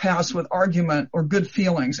psychopaths with argument or good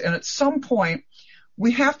feelings. And at some point,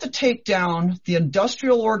 we have to take down the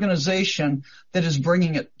industrial organization that is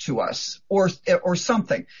bringing it to us, or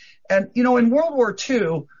something. And, you know, in World War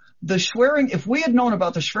II, if we had known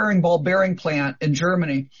about the Schwerin ball bearing plant in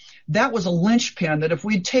Germany, that was a linchpin that if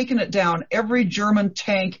we'd taken it down, every German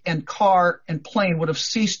tank and car and plane would have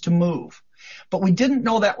ceased to move. But we didn't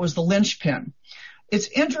know that was the linchpin. It's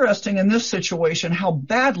interesting in this situation how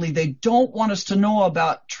badly they don't want us to know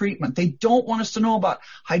about treatment. They don't want us to know about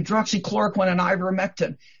hydroxychloroquine and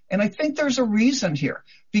ivermectin. And I think there's a reason here,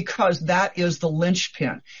 because that is the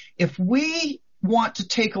linchpin. If we want to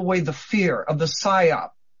take away the fear of the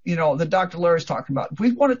PSYOP, you know, that Dr. Larry's talking about, if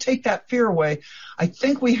we want to take that fear away, I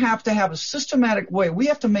think we have to have a systematic way. We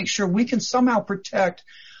have to make sure we can somehow protect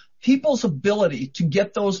people's ability to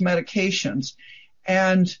get those medications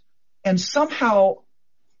and somehow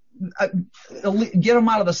get them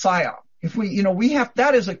out of the PSYOP. If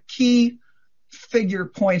that is a key figure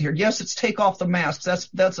point here. Yes, it's take off the masks.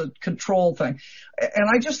 That's a control thing. And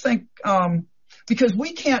I just think, because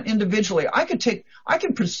we can't individually, I can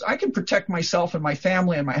protect myself and my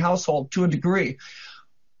family and my household to a degree.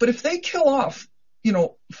 But if they kill off,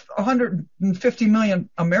 150 million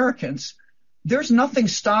Americans, there's nothing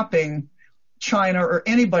stopping China or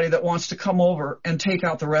anybody that wants to come over and take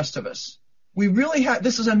out the rest of us. We really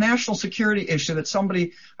this is a national security issue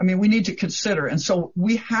that we need to consider. And so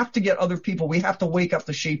we have to get other people. We have to wake up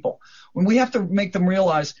the sheeple. We have to make them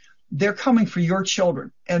realize they're coming for your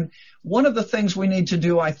children. And one of the things we need to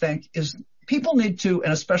do, I think, is people need to,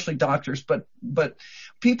 and especially doctors, but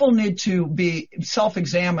people need to be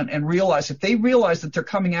self-examined and realize, if they realize that they're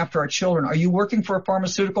coming after our children, are you working for a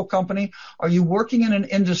pharmaceutical company? Are you working in an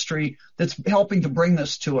industry that's helping to bring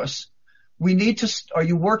this to us? Are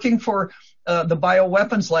you working for the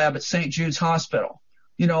bioweapons lab at St. Jude's Hospital?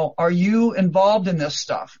 Are you involved in this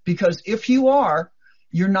stuff? Because if you are,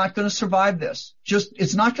 you're not going to survive this.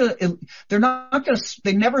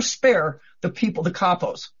 They never spare the people, the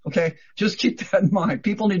capos. Okay. Just keep that in mind.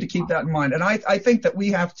 People need to keep that in mind. And I think that we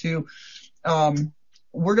have to,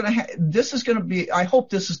 this is going to be, I hope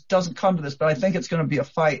doesn't come to this, but I think it's going to be a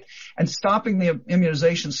fight. And stopping the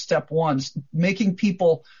immunization, step one, making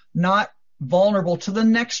people not vulnerable to the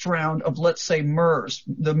next round of, let's say, MERS,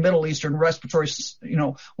 the Middle Eastern respiratory,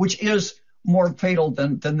 which is more fatal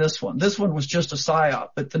than this one. This one was just a psyop,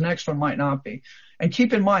 but the next one might not be. And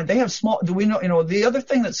keep in mind, they have the other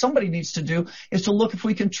thing that somebody needs to do is to look if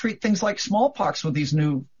we can treat things like smallpox with these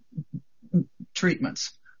new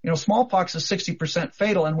treatments. Smallpox is 60%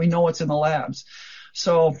 fatal, and we know it's in the labs.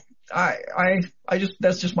 So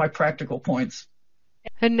that's just my practical points.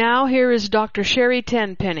 And now here is Dr. Sherry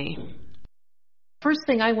Tenpenny. First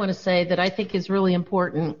thing I want to say that I think is really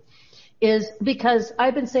important is, because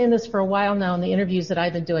I've been saying this for a while now in the interviews that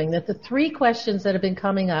I've been doing, that the three questions that have been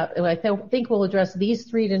coming up, and I think we'll address these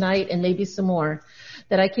three tonight and maybe some more,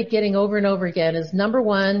 that I keep getting over and over again is, number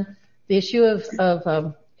one, the issue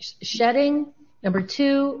of shedding, number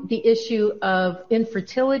two, the issue of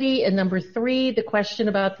infertility, and number three, the question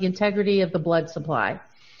about the integrity of the blood supply.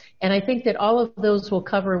 And I think that all of those will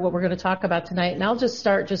cover what we're going to talk about tonight. And I'll just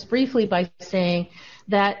start just briefly by saying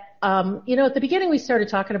that, at the beginning we started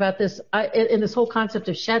talking about this, in this whole concept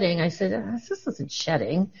of shedding. I said, this isn't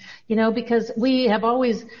shedding, because we have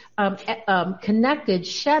always connected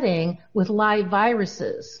shedding with live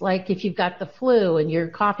viruses. Like if you've got the flu and you're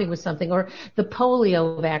coughing with something, or the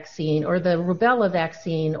polio vaccine, or the rubella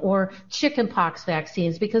vaccine, or chickenpox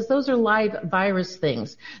vaccines, because those are live virus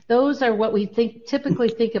things. Those are what we typically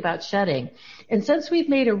think about shedding. And since we've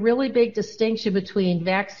made a really big distinction between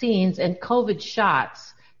vaccines and COVID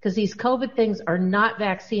shots, because these COVID things are not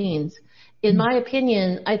vaccines, in my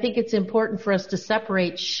opinion, I think it's important for us to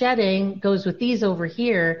separate. Shedding goes with these over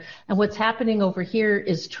here, and what's happening over here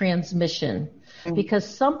is transmission.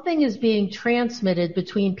 Because something is being transmitted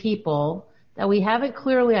between people that we haven't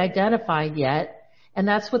clearly identified yet, and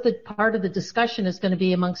that's what the part of the discussion is going to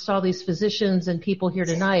be amongst all these physicians and people here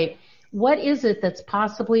tonight. What is it that's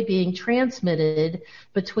possibly being transmitted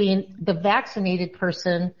between the vaccinated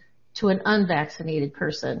person to an unvaccinated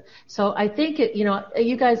person? So I think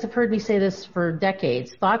you guys have heard me say this for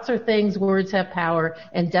decades. Thoughts are things, words have power,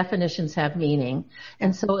 and definitions have meaning.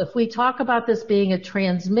 And so if we talk about this being a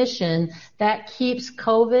transmission, that keeps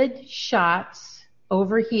COVID shots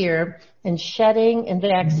over here and shedding and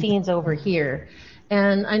vaccines over here.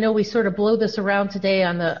 And I know we sort of blow this around today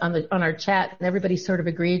on our chat, and everybody sort of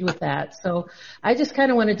agreed with that. So I just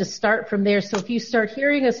kind of wanted to start from there. So if you start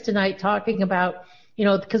hearing us tonight talking about,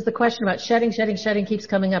 because the question about shedding keeps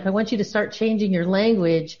coming up, I want you to start changing your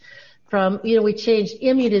language from, we changed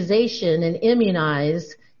immunization and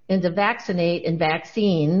immunize into vaccinate and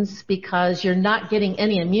vaccines, because you're not getting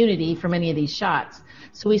any immunity from any of these shots.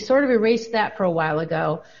 So we sort of erased that for a while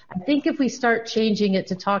ago. I think if we start changing it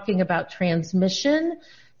to talking about transmission,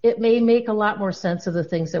 it may make a lot more sense of the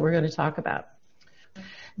things that we're going to talk about.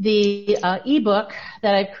 The ebook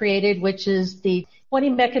that I've created, which is the 20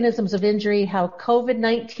 Mechanisms of Injury, How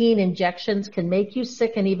COVID-19 Injections Can Make You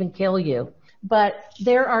Sick and Even Kill You. But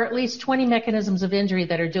there are at least 20 mechanisms of injury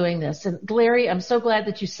that are doing this. And Larry, I'm so glad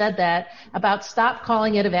that you said that about stop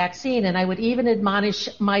calling it a vaccine. And I would even admonish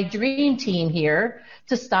my dream team here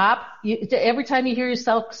to stop. Every time you hear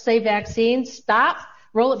yourself say vaccine, stop,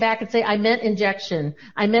 roll it back and say, I meant injection.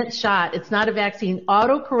 I meant shot. It's not a vaccine.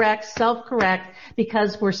 Autocorrect, self-correct,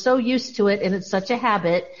 because we're so used to it and it's such a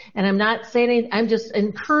habit. And I'm not saying anything, I'm just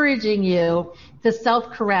encouraging you to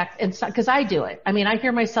self-correct, and because I do it. I mean, I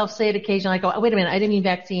hear myself say it occasionally. I go, oh, wait a minute, I didn't mean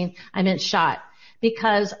vaccine, I meant shot.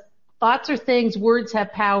 Because thoughts are things, words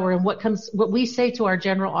have power, and what we say to our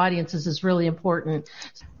general audiences is really important.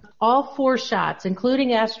 All 4 shots, including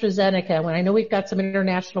AstraZeneca, when I know we've got some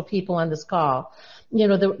international people on this call,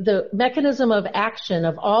 the mechanism of action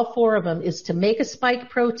of all 4 of them is to make a spike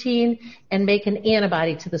protein and make an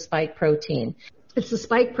antibody to the spike protein. It's the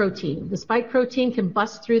spike protein. The spike protein can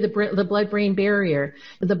bust through the blood-brain barrier.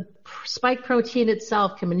 The spike protein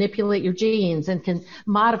itself can manipulate your genes and can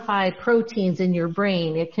modify proteins in your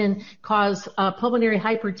brain. It can cause pulmonary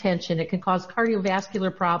hypertension. It can cause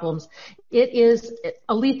cardiovascular problems. It is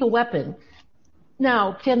a lethal weapon.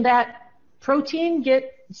 Now, can that protein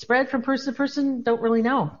get spread from person to person? Don't really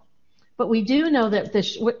know. But we do know that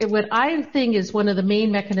what I think is one of the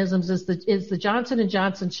main mechanisms is the Johnson &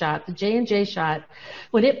 Johnson shot, the J&J shot.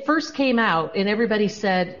 When it first came out and everybody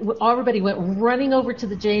went running over to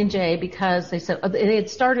the J&J because they said they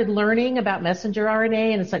had started learning about messenger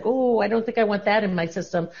RNA, and it's like, oh, I don't think I want that in my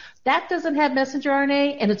system. That doesn't have messenger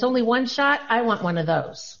RNA and it's only one shot. I want one of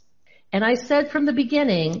those. And I said from the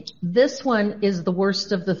beginning, this one is the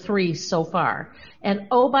worst of the 3 so far. And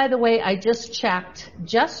oh, by the way, I just checked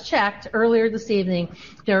earlier this evening,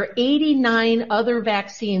 there are 89 other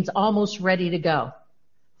vaccines almost ready to go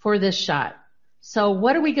for this shot. So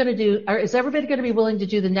what are we going to do? Is everybody going to be willing to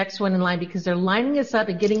do the next one in line, because they're lining us up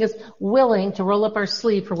and getting us willing to roll up our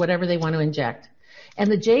sleeve for whatever they want to inject?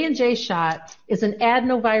 And the J&J shot is an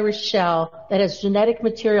adenovirus shell that has genetic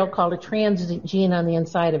material called a transgene on the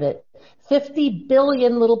inside of it. 50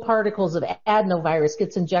 billion little particles of adenovirus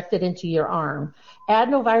gets injected into your arm.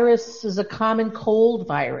 Adenovirus is a common cold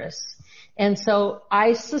virus. And so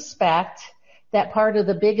I suspect that part of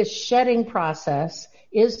the biggest shedding process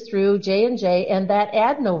is through J&J and that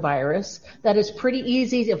adenovirus that is pretty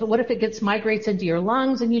easy. What if it migrates into your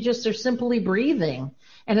lungs and you just are simply breathing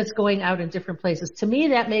and it's going out in different places? To me,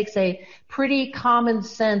 that makes a pretty common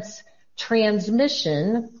sense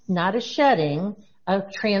transmission, not a shedding, a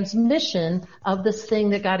transmission of this thing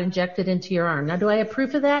that got injected into your arm. Now, do I have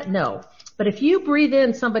proof of that? No. But if you breathe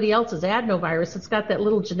in somebody else's adenovirus, it's got that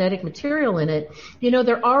little genetic material in it.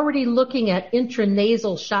 They're already looking at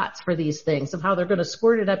intranasal shots for these things, of how they're going to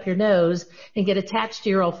squirt it up your nose and get attached to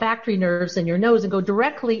your olfactory nerves in your nose and go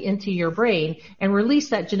directly into your brain and release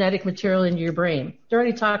that genetic material into your brain. They're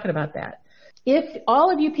already talking about that. If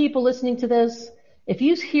all of you people listening to this, if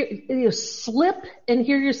you slip and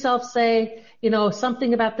hear yourself say,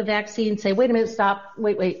 something about the vaccine, say, wait a minute, stop,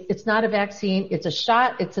 wait, it's not a vaccine, it's a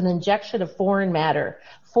shot, it's an injection of foreign matter,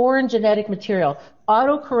 foreign genetic material.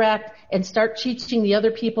 Autocorrect and start teaching the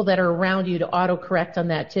other people that are around you to autocorrect on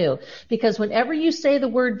that too. Because whenever you say the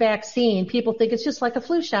word vaccine, people think it's just like a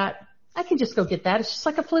flu shot. I can just go get that. It's just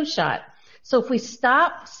like a flu shot. So if we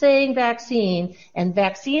stop saying vaccine, and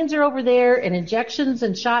vaccines are over there, and injections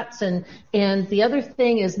and shots, and the other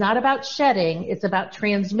thing is not about shedding, it's about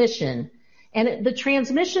transmission. And the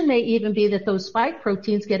transmission may even be that those spike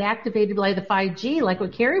proteins get activated by the 5G, like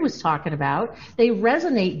what Carrie was talking about. They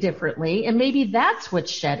resonate differently, and maybe that's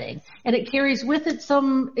what's shedding. And it carries with it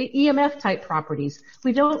some EMF type properties.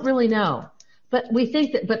 We don't really know. But we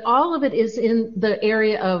think that, but all of it is in the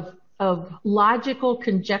area of logical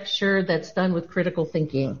conjecture that's done with critical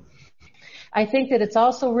thinking. I think that it's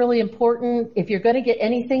also really important, if you're going to get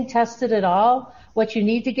anything tested at all, what you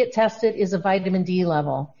need to get tested is a vitamin D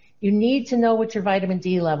level. You need to know what your vitamin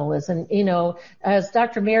D level is. And, as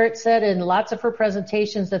Dr. Merritt said in lots of her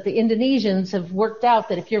presentations, that the Indonesians have worked out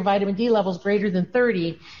that if your vitamin D level is greater than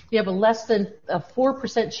 30, you have a less than a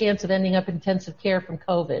 4% chance of ending up in intensive care from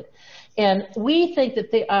COVID. And we think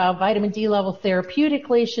that the vitamin D level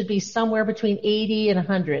therapeutically should be somewhere between 80 and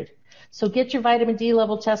 100. So get your vitamin D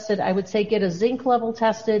level tested. I would say get a zinc level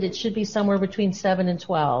tested. It should be somewhere between 7 and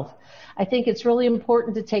 12. I think it's really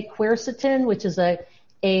important to take quercetin, which is a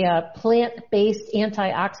plant-based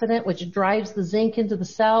antioxidant, which drives the zinc into the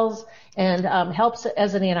cells and helps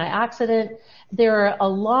as an antioxidant. There are a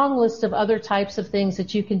long list of other types of things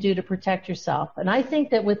that you can do to protect yourself. And I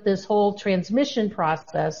think that with this whole transmission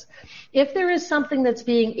process, if there is something that's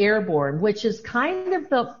being airborne, which is kind of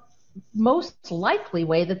the most likely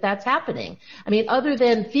way that that's happening. I mean, other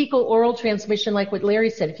than fecal oral transmission, like what Larry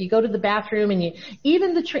said, if you go to the bathroom and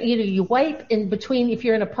you wipe in between, if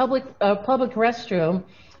you're in a public restroom,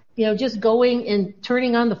 just going and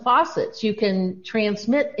turning on the faucets, you can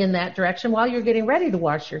transmit in that direction while you're getting ready to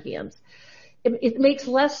wash your hands. It makes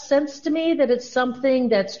less sense to me that it's something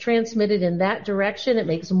that's transmitted in that direction. It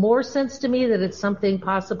makes more sense to me that it's something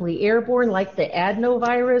possibly airborne, like the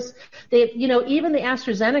adenovirus. Even the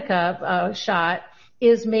AstraZeneca shot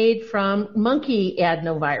is made from monkey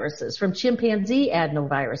adenoviruses, from chimpanzee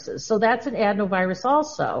adenoviruses. So that's an adenovirus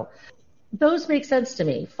also. Those make sense to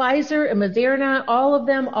me. Pfizer and Moderna, all of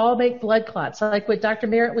them all make blood clots. Like what Dr.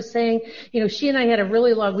 Merritt was saying, she and I had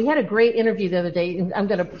we had a great interview the other day, and I'm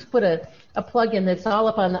going to put a plug in that's all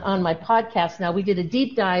up on my podcast now. We did a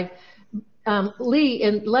deep dive. Lee,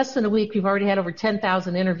 in less than a week, we've already had over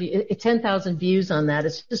 10,000 views on that.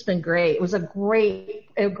 It's just been great. It was a great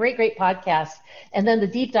podcast. And then the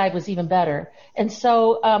deep dive was even better. And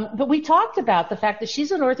so, but we talked about the fact that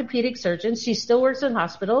she's an orthopedic surgeon. She still works in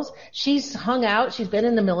hospitals. She's hung out. She's been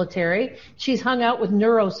in the military. She's hung out with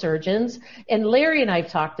neurosurgeons. And Larry and I have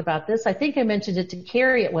talked about this. I think I mentioned it to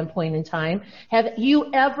Carrie at one point in time. Have you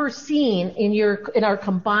ever seen in our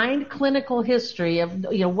combined clinical history of,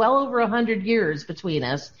 well over 100 years between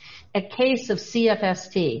us, a case of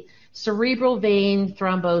CFST, cerebral vein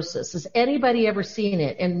thrombosis? Has anybody ever seen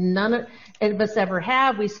it? And none of us ever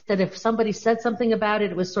have. We said if somebody said something about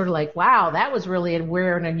it, it was sort of like, wow, that was really a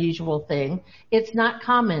rare and unusual thing. It's not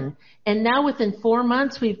common. And now within 4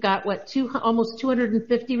 months, we've got almost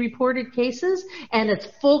 250 reported cases, and it's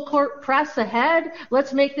full court press ahead.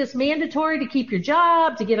 Let's make this mandatory to keep your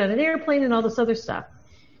job, to get on an airplane, and all this other stuff.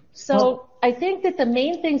 So I think that the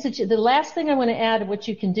main things the last thing I want to add, what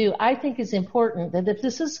you can do, I think is important, that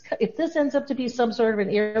if this ends up to be some sort of an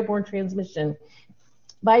airborne transmission,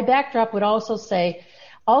 my backdrop would also say,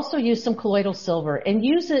 also use some colloidal silver and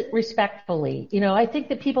use it respectfully. I think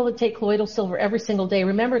that people that take colloidal silver every single day,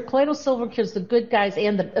 remember colloidal silver kills the good guys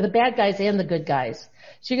and the bad guys and the good guys.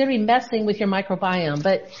 So you're going to be messing with your microbiome.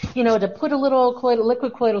 But, to put a little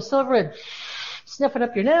liquid colloidal silver and sniff it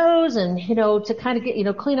up your nose and, to kind of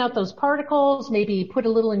get, clean out those particles, maybe put a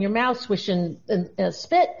little in your mouth, swish and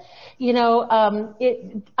spit,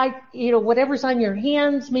 whatever's on your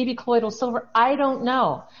hands, maybe colloidal silver. I don't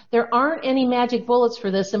know. There aren't any magic bullets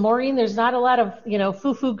for this. And Maureen, there's not a lot of,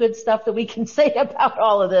 foo-foo good stuff that we can say about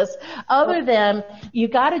all of this other than you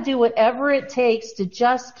got to do whatever it takes to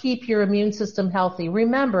just keep your immune system healthy.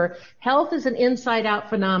 Remember, health is an inside-out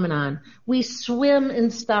phenomenon. We swim in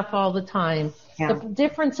stuff all the time. Yeah. The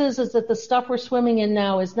difference is that the stuff we're swimming in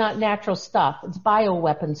now is not natural stuff. It's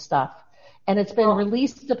bioweapon stuff. And it's been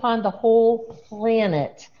released upon the whole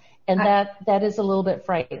planet. And that is a little bit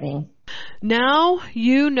frightening. Now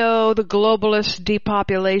you know the globalist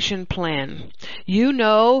depopulation plan. You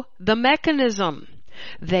know the mechanism.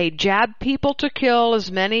 They jab people to kill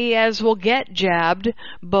as many as will get jabbed,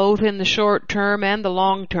 both in the short term and the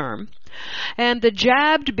long term. And the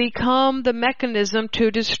jabbed become the mechanism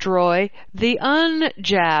to destroy the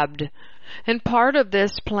unjabbed. And part of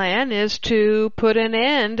this plan is to put an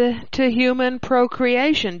end to human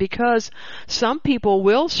procreation, because some people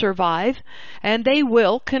will survive and they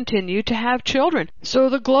will continue to have children. So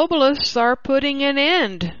the globalists are putting an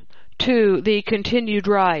end to the continued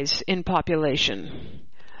rise in population.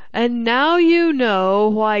 And now you know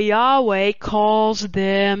why Yahweh calls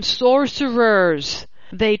them sorcerers.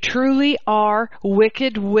 They truly are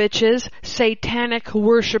wicked witches, satanic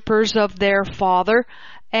worshippers of their father,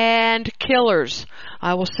 and killers.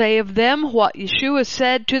 I will say of them what Yeshua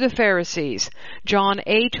said to the Pharisees. John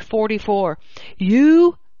 8:44.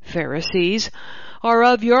 You, Pharisees, are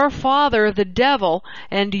of your father the devil,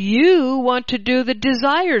 and you want to do the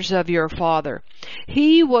desires of your father.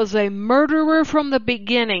 He was a murderer from the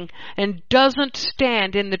beginning and doesn't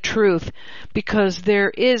stand in the truth, because there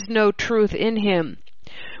is no truth in him.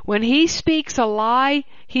 When he speaks a lie,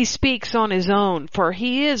 he speaks on his own, for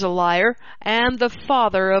he is a liar and the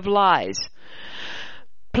father of lies.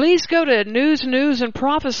 Please go to News, and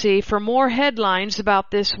Prophecy for more headlines about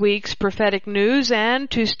this week's prophetic news and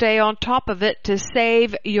to stay on top of it to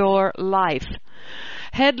save your life.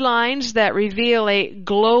 Headlines that reveal a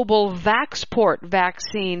global Vaxport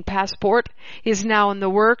vaccine passport is now in the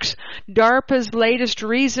works. DARPA's latest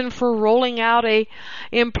reason for rolling out a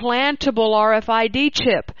implantable RFID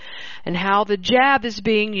chip, and how the jab is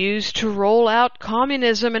being used to roll out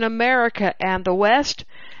communism in America and the West,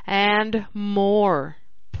 and more.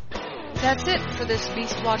 That's it for this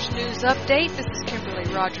Beastwatch News Update. This is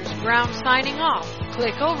Kimberly Rogers Brown signing off.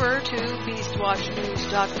 Click over to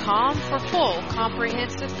BeastWatchNews.com for full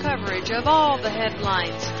comprehensive coverage of all the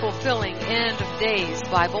headlines fulfilling end of days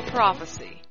Bible prophecy.